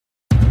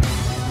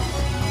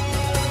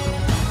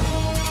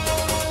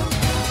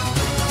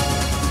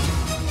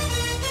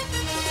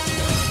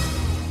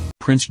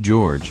Prince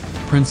George,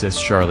 Princess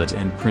Charlotte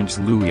and Prince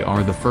Louis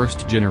are the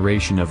first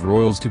generation of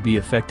royals to be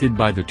affected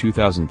by the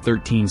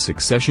 2013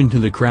 Succession to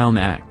the Crown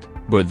Act,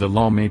 but the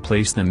law may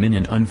place them in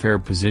an unfair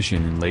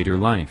position in later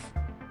life.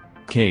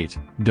 Kate,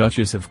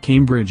 Duchess of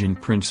Cambridge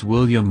and Prince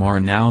William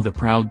are now the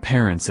proud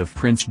parents of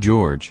Prince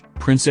George,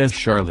 Princess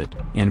Charlotte,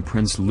 and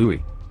Prince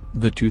Louis.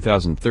 The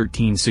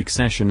 2013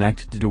 Succession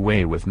Act did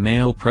away with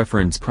male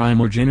preference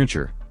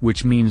primogeniture,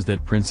 which means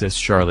that Princess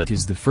Charlotte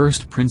is the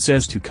first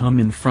princess to come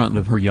in front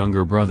of her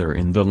younger brother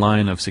in the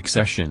line of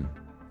succession.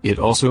 It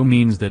also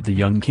means that the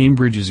young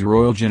Cambridge's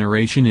royal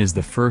generation is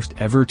the first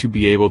ever to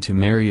be able to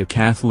marry a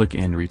Catholic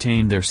and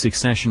retain their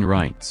succession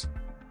rights.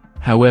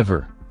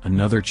 However,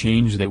 another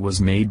change that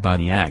was made by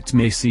the act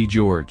may see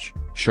George,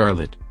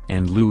 Charlotte,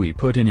 and Louis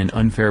put in an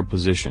unfair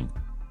position.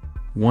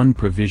 One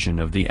provision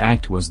of the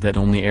act was that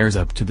only heirs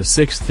up to the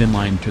sixth in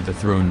line to the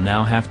throne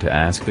now have to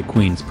ask the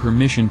Queen's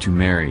permission to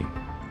marry.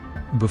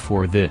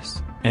 Before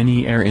this,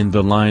 any heir in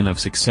the line of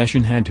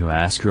succession had to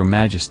ask Her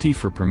Majesty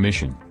for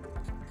permission.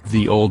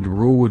 The old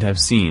rule would have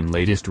seen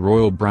latest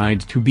royal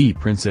bride-to-be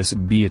Princess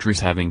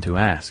Beatrice having to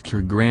ask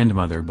her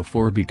grandmother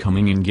before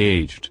becoming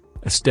engaged,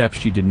 a step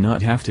she did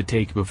not have to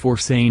take before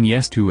saying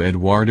yes to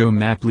Edoardo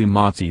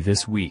Mapplimazzi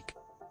this week.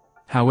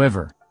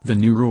 However, the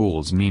new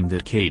rules mean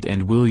that Kate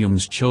and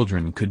William's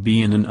children could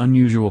be in an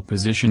unusual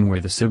position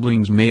where the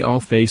siblings may all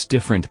face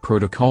different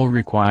protocol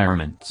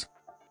requirements.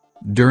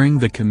 During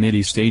the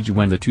committee stage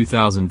when the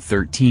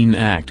 2013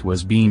 Act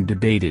was being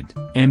debated,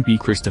 MP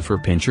Christopher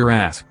Pincher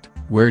asked,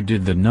 "Where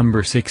did the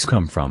number 6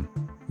 come from?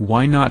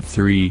 Why not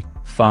 3,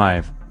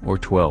 5, or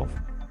 12?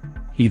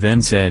 He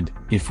then said,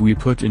 "If we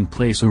put in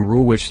place a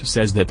rule which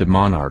says that the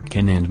monarch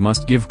can and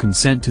must give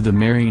consent to the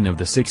marrying of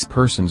the 6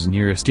 persons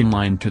nearest in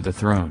line to the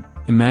throne,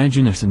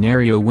 imagine a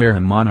scenario where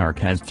a monarch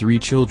has 3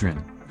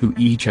 children, who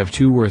each have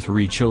 2 or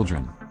 3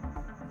 children.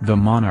 The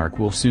monarch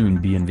will soon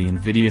be in the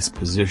invidious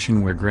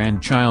position where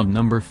grandchild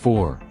number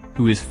 4,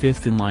 who is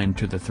 5th in line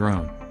to the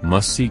throne,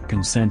 must seek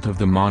consent of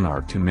the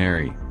monarch to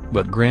marry,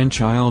 but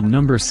grandchild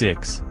number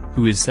 6,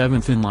 who is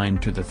 7th in line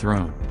to the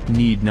throne,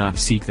 need not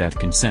seek that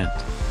consent.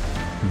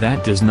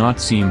 That does not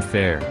seem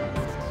fair."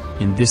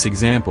 In this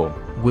example,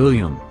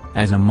 William,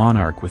 as a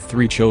monarch with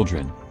 3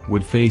 children,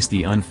 would face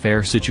the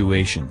unfair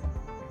situation.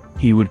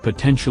 He would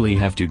potentially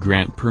have to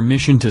grant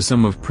permission to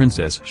some of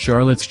Princess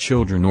Charlotte's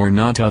children or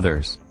not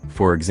others,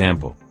 for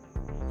example.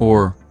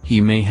 Or,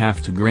 he may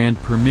have to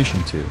grant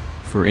permission to,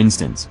 for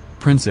instance,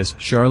 Princess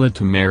Charlotte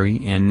to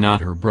marry and not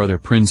her brother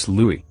Prince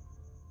Louis.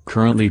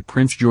 Currently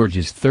Prince George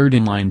is 3rd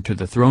in line to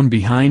the throne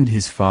behind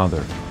his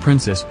father,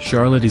 Princess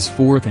Charlotte is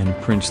 4th and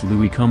Prince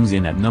Louis comes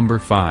in at number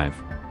 5.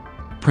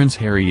 Prince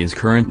Harry is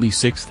currently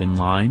 6th in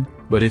line,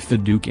 but if the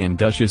Duke and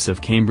Duchess of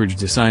Cambridge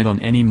decide on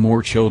any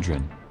more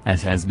children,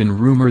 as has been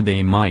rumored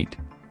they might,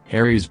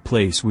 Harry's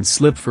place would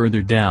slip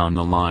further down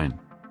the line.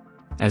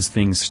 As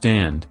things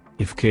stand,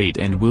 if Kate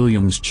and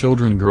William's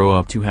children grow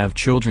up to have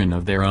children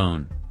of their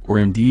own, or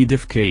indeed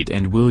if Kate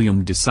and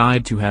William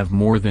decide to have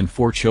more than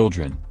 4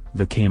 children,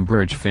 the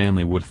Cambridge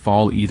family would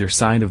fall either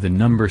side of the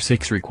number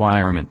 6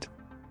 requirement.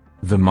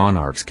 The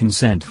monarch's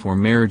consent for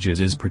marriages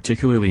is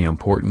particularly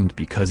important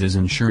because it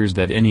ensures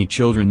that any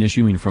children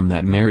issuing from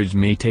that marriage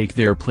may take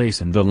their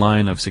place in the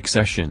line of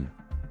succession.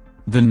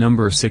 The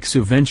number 6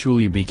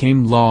 eventually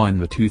became law in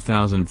the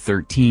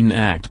 2013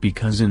 Act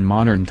because in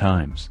modern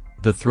times,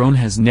 the throne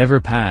has never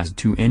passed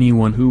to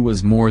anyone who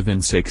was more than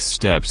 6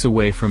 steps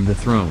away from the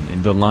throne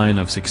in the line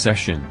of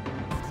succession.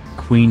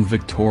 Queen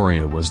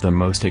Victoria was the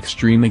most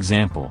extreme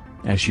example,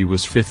 as she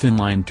was 5th in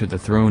line to the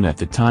throne at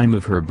the time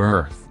of her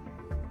birth.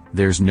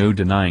 There's no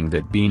denying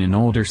that being an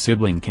older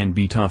sibling can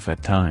be tough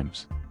at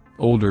times.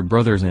 Older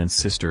brothers and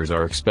sisters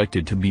are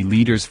expected to be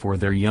leaders for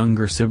their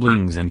younger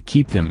siblings and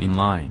keep them in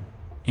line.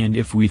 And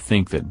if we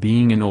think that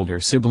being an older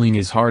sibling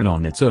is hard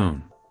on its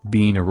own,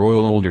 being a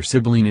royal older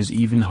sibling is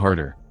even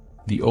harder.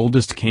 The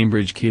oldest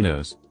Cambridge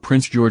kiddos,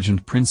 Prince George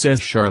and Princess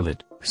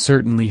Charlotte,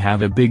 certainly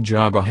have a big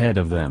job ahead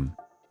of them.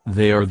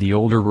 They are the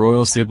older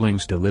royal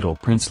siblings to little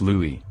Prince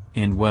Louis,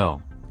 and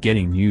well,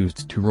 getting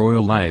used to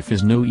royal life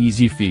is no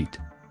easy feat.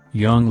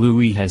 Young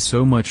Louis has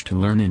so much to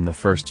learn in the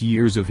first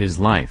years of his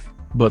life,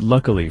 but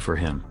luckily for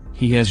him,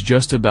 he has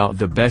just about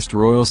the best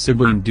royal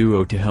sibling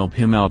duo to help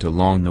him out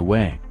along the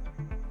way.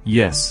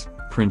 Yes,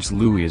 Prince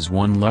Louis is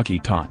one lucky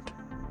tot.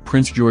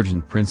 Prince George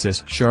and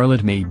Princess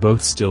Charlotte may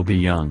both still be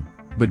young,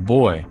 but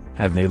boy,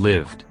 have they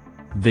lived.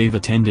 They've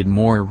attended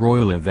more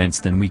royal events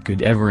than we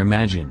could ever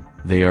imagine,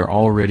 they are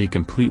already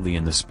completely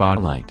in the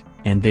spotlight,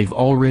 and they've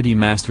already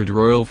mastered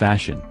royal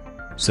fashion.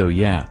 So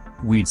yeah,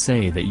 we'd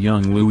say that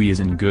young Louis is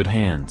in good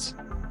hands.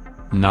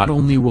 Not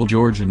only will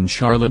George and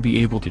Charlotte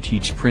be able to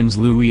teach Prince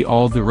Louis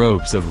all the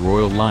ropes of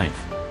royal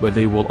life, but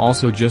they will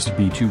also just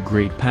be 2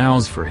 great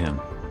pals for him.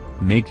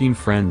 Making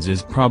friends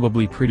is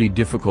probably pretty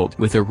difficult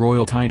with a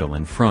royal title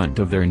in front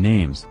of their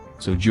names,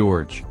 so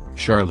George,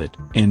 Charlotte,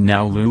 and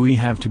now Louis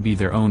have to be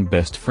their own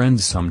best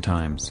friends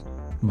sometimes.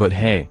 But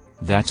hey,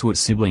 that's what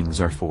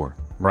siblings are for,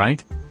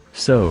 right?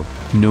 So,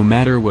 no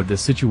matter what the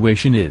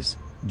situation is,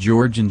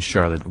 George and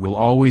Charlotte will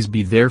always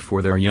be there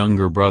for their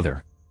younger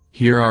brother.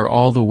 Here are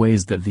all the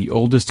ways that the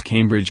oldest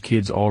Cambridge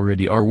kids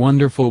already are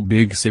wonderful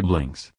big siblings.